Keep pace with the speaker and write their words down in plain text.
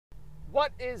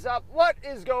What is up? What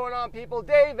is going on, people?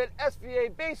 Dave at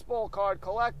SVA Baseball Card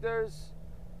Collectors.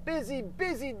 Busy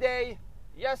day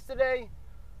yesterday.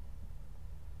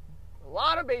 A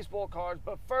lot of baseball cards,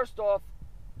 but first off,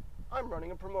 I'm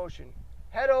running a promotion.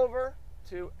 Head over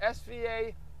to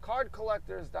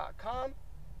svacardcollectors.com.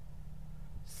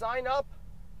 Sign up.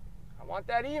 I want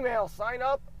that email. Sign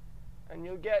up, and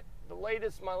you'll get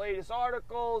my latest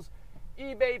articles,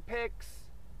 eBay picks,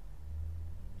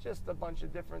 just a bunch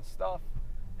of different stuff.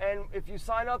 And if you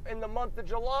sign up in the month of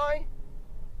July,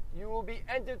 you will be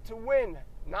entered to win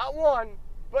not one,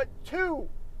 but two.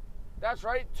 That's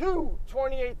right, two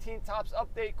 2018 Topps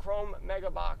Update Chrome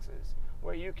Mega Boxes,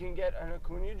 where you can get an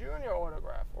Acuna Jr.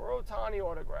 autograph or Ohtani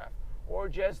autograph or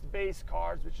just base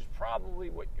cards, which is probably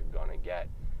what you're going to get.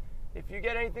 If you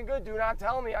get anything good, do not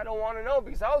tell me. I don't want to know,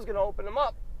 because I was going to open them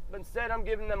up, but instead I'm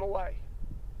giving them away.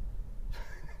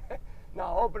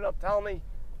 No, open up, tell me.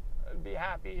 I'd be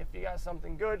happy if you got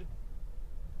something good.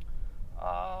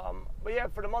 But yeah,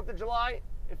 for the month of July,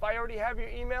 if I already have your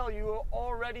email, you have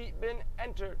already been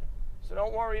entered. So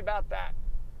don't worry about that.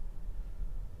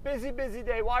 Busy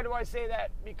day. Why do I say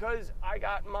that? Because I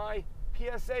got my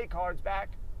PSA cards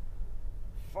back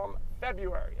from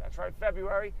February. That's right,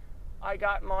 February. I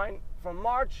got mine from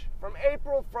March, from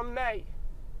April, from May.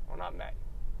 Well, not May,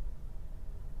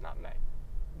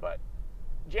 but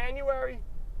January,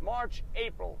 March,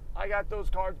 April, I got those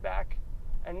cards back,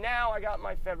 and now I got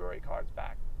my February cards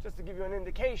back, just to give you an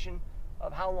indication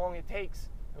of how long it takes.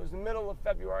 It was the middle of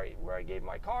February where I gave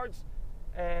my cards,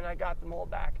 and I got them all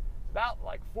back. It's about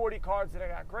like 40 cards that I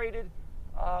got graded.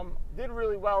 Did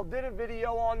really well. Did a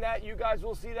video on that. You guys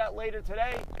will see that later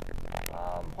today.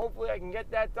 Hopefully I can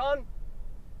get that done.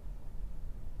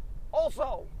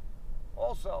 Also,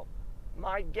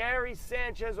 my Gary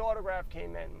Sanchez autograph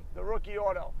came in, the rookie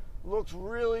auto. Looks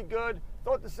really good.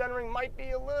 Thought the centering might be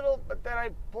a little, but then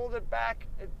I pulled it back.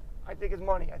 I think it's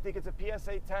money. I think it's a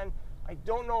PSA 10. I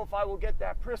don't know if I will get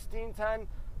that pristine 10.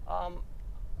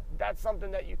 That's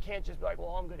something that you can't just be like,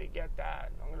 well, I'm going to get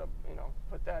that. I'm going to,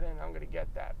 put that in. I'm going to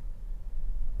get that.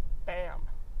 Bam.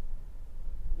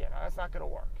 Yeah, no, that's not going to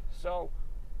work. So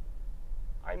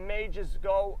I may just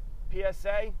go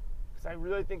PSA, because I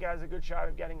really think it has a good shot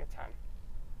of getting a 10.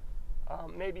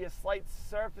 Maybe a slight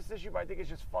surface issue, but I think it's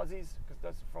just fuzzies, because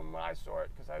that's from when I saw it,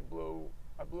 because I blew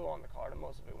on the card and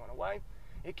most of it went away.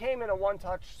 It came in a one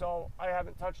touch, so I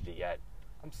haven't touched it yet.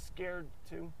 I'm scared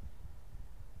to.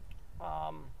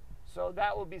 So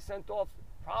that will be sent off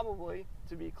probably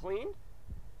to be cleaned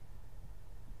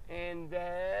and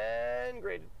then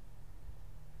graded.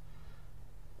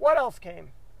 What else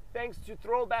came? Thanks to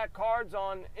Throwback Cards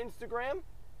on Instagram.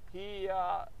 He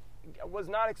was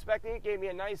not expecting it. Gave me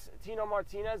a nice Tino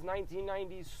Martinez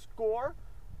 1990s score.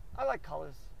 I like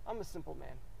colors. I'm a simple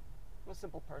man. I'm a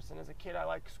simple person. As a kid, I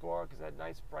liked score because it had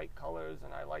nice bright colors,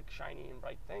 and I like shiny and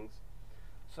bright things.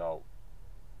 So,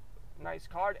 nice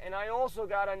card. And I also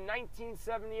got a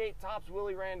 1978 Topps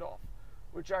Willie Randolph,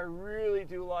 which I really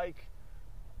do like.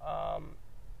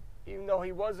 Even though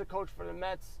he was a coach for the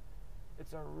Mets,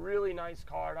 it's a really nice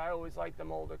card. I always like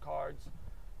them older cards.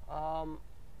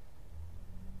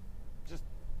 Just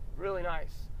really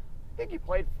nice. I think he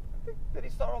played, did he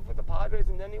start off with the Padres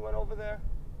and then he went over there?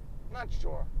 Not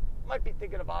sure. Might be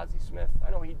thinking of Ozzie Smith.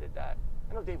 I know he did that.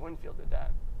 I know Dave Winfield did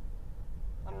that.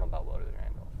 I don't know about Willie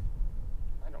Randolph.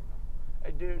 I don't know.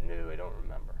 I don't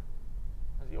remember.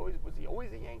 Was he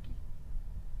always a Yankee?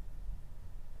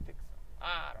 I think so.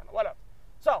 I don't know. Whatever.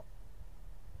 So,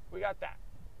 we got that.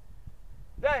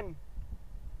 Then,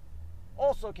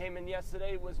 also came in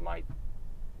yesterday was my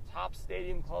Topps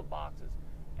Stadium Club boxes.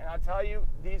 And I'll tell you,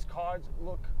 these cards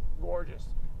look gorgeous.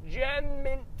 Gem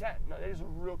Mint 10. No, they just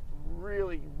look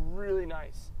really, really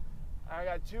nice. I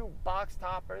got two box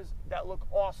toppers that look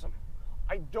awesome.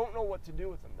 I don't know what to do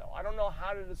with them, though. I don't know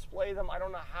how to display them. I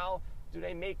don't know how. Do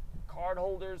they make card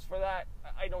holders for that?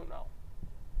 I don't know.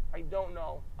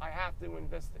 I have to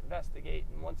investigate,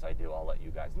 and once I do, I'll let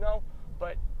you guys know.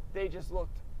 But they just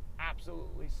looked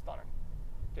absolutely stunning.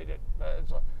 They did.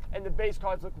 And the base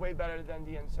cards look way better than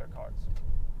the insert cards.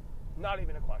 Not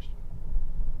even a question.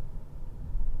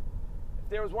 If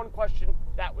there was one question,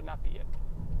 that would not be it.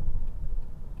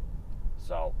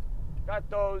 So, got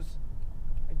those.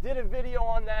 I did a video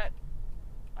on that.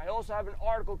 I also have an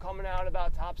article coming out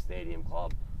about Topps Stadium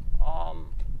Club. And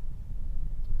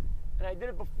I did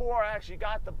it before I actually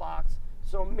got the box,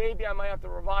 so maybe I might have to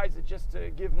revise it just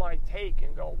to give my take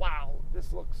and go, wow,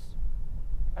 this looks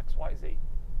XYZ.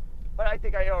 But I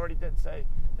think I already did say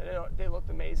that they looked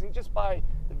amazing just by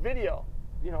the video,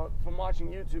 from watching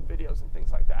YouTube videos and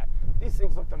things like that. These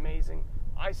things looked amazing.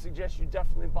 I suggest you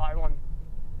definitely buy one.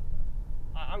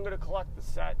 I'm going to collect the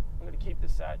set. I'm going to keep the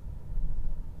set.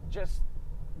 Just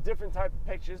different type of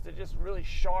pictures. They're just really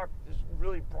sharp, just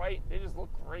really bright. They just look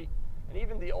great. And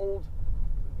even the old,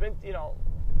 you know,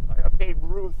 like Babe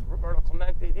Ruth, Roberto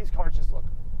Clemente, these cards just look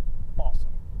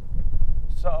awesome.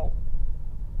 So,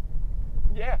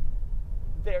 yeah,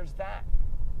 there's that.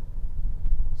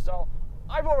 So,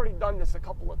 I've already done this a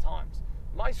couple of times.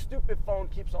 My stupid phone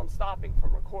keeps on stopping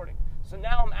from recording. So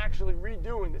now I'm actually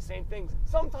redoing the same things.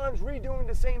 Sometimes redoing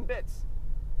the same bits.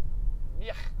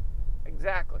 Yeah,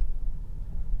 exactly.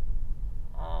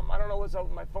 I don't know what's up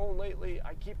with my phone lately.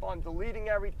 I keep on deleting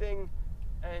everything,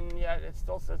 and yet it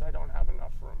still says I don't have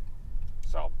enough room.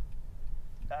 So,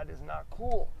 that is not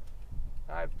cool.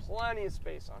 I have plenty of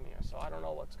space on here, so I don't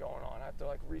know what's going on. I have to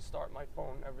like restart my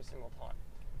phone every single time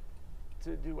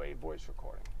to do a voice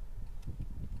recording.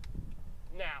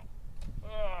 Now,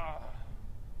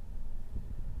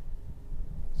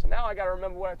 so now I got to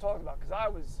remember what I talked about, because I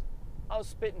was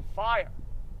spitting fire.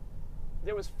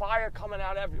 There was fire coming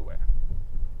out everywhere,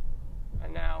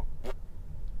 and now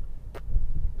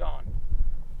gone.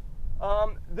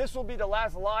 This will be the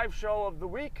last live show of the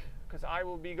week, because I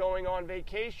will be going on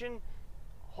vacation.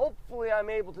 Hopefully, I'm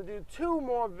able to do two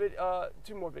more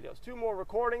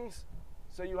recordings,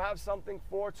 so you have something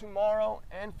for tomorrow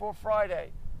and for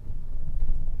Friday.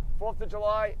 4th of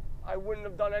July, I wouldn't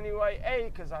have done anyway. A,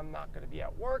 because I'm not going to be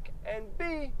at work, and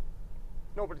B,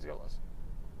 nobody's going to listen.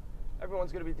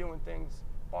 Everyone's going to be doing things,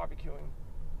 barbecuing,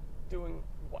 doing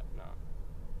whatnot.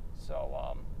 So,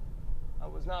 I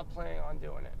was not planning on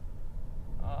doing it.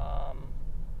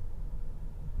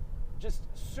 Just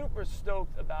super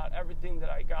stoked about everything that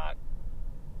I got.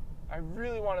 I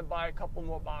really want to buy a couple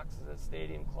more boxes at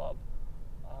Stadium Club,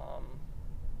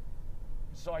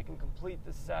 so I can complete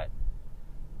the set.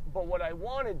 But what I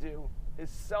want to do is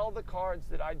sell the cards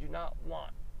that I do not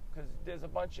want, because there's a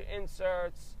bunch of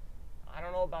inserts. I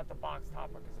don't know about the box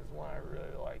topper, because there's one I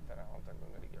really like that I don't think I'm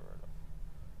going to get rid of.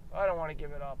 I don't want to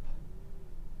give it up.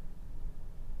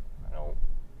 I don't,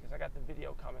 because I got the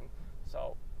video coming,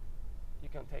 so you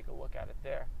can take a look at it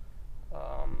there.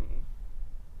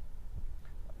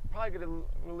 Probably going to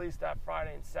release that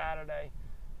Friday and Saturday.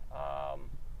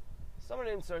 Some of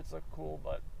the inserts look cool,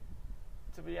 but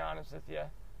to be honest with you,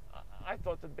 I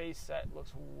thought the base set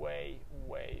looks way,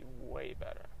 way, way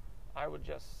better.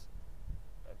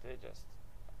 They just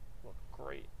look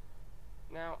great.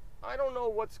 Now, I don't know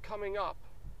what's coming up.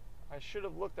 I should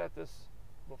have looked at this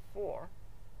before.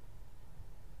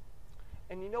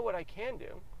 And you know what I can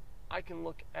do? I can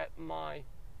look at my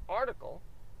article.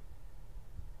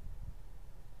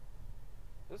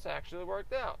 This actually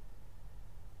worked out.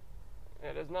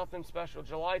 Yeah, there's nothing special.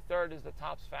 July 3rd is the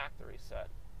Topps factory set.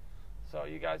 So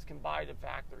you guys can buy the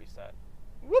factory set.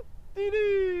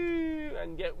 Whoop-dee-doo!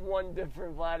 And get one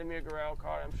different Vladimir Guerrero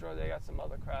card. I'm sure they got some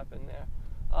other crap in there.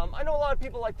 I know a lot of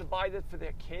people like to buy this for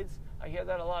their kids. I hear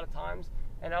that a lot of times.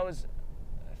 And I was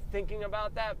thinking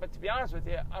about that. But to be honest with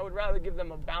you, I would rather give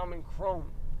them a Bauman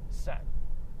Chrome set.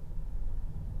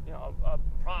 You know, a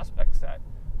prospect set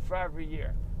for every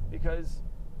year. Because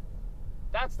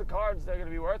that's the cards that are going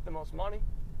to be worth the most money.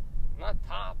 Not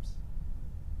Topps.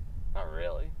 Not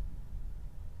really.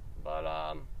 But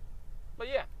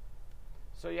yeah.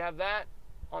 So you have that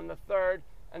on the 3rd,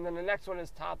 and then the next one is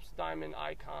Topps Diamond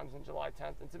Icons on July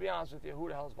 10th. And to be honest with you, who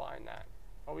the hell's buying that?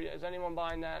 Is anyone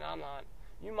buying that? I'm not.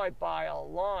 You might buy a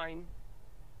line,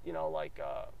 you know, like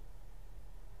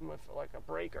with like a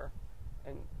breaker,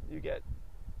 and you get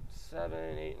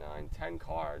 7, 8, 9, 10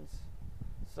 cards.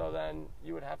 So then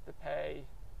you would have to pay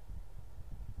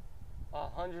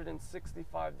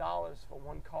 $165 for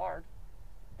one card.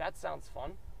 That sounds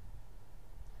fun.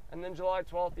 And then July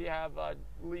 12th, you have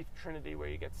Leaf Trinity, where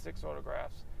you get 6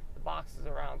 autographs. The box is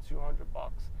around $200.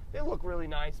 They look really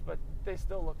nice, but they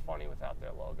still look funny without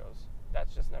their logos.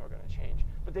 That's just never going to change.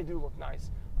 But they do look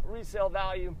nice. Resale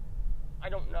value, I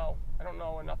don't know. I don't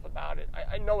know enough about it.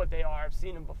 I know what they are. I've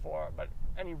seen them before, but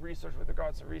any research with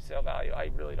regards to resale value,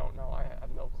 I really don't know. I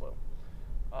have no clue.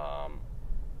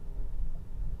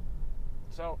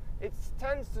 So it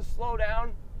tends to slow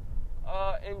down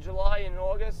in July and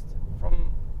August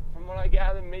from what I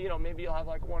gather. Maybe you'll have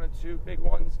like 1 or 2 big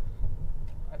ones.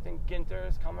 I think Ginter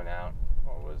is coming out,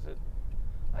 or was it?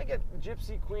 I get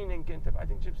Gypsy Queen and Ginter. I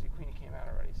think Gypsy Queen came out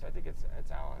already, so I think it's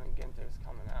Allen and Ginter is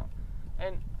coming out.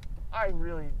 And I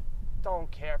really don't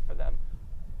care for them.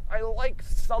 I like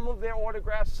some of their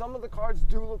autographs. Some of the cards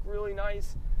do look really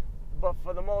nice, but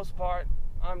for the most part,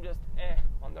 I'm just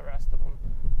on the rest of them.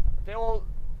 They all,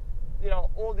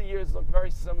 all the years look very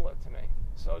similar to me.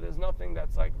 So there's nothing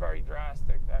that's like very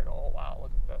drastic that I go, oh wow,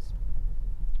 look at this.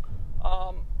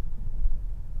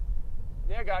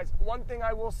 Yeah, yeah, guys, one thing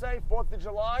I will say, 4th of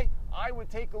July, I would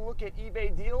take a look at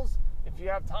eBay deals. If you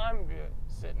have time, if you're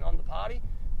sitting on the potty,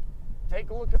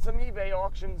 take a look at some eBay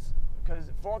auctions,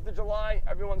 because 4th of July,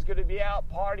 everyone's going to be out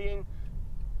partying.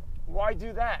 Why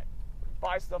do that?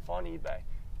 Buy stuff on eBay.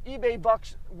 eBay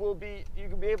bucks you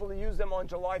can be able to use them on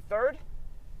July 3rd.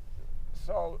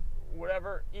 So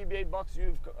whatever eBay bucks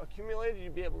you've accumulated,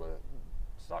 you'll be able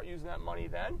to start using that money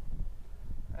then.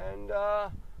 And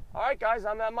all right, guys,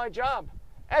 I'm at my job.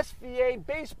 SVA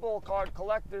Baseball Card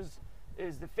Collectors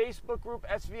is the Facebook group,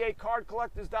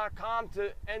 svacardcollectors.com,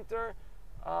 to enter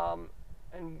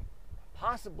and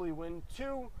possibly win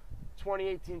 2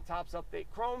 2018 Topps Update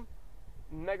Chrome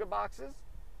Mega Boxes.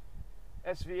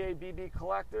 SVA BB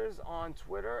Collectors on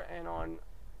Twitter and on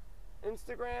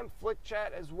Instagram, Flick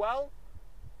Chat as well.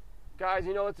 Guys,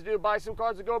 you know what to do. Buy some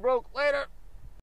cards to go broke. Later.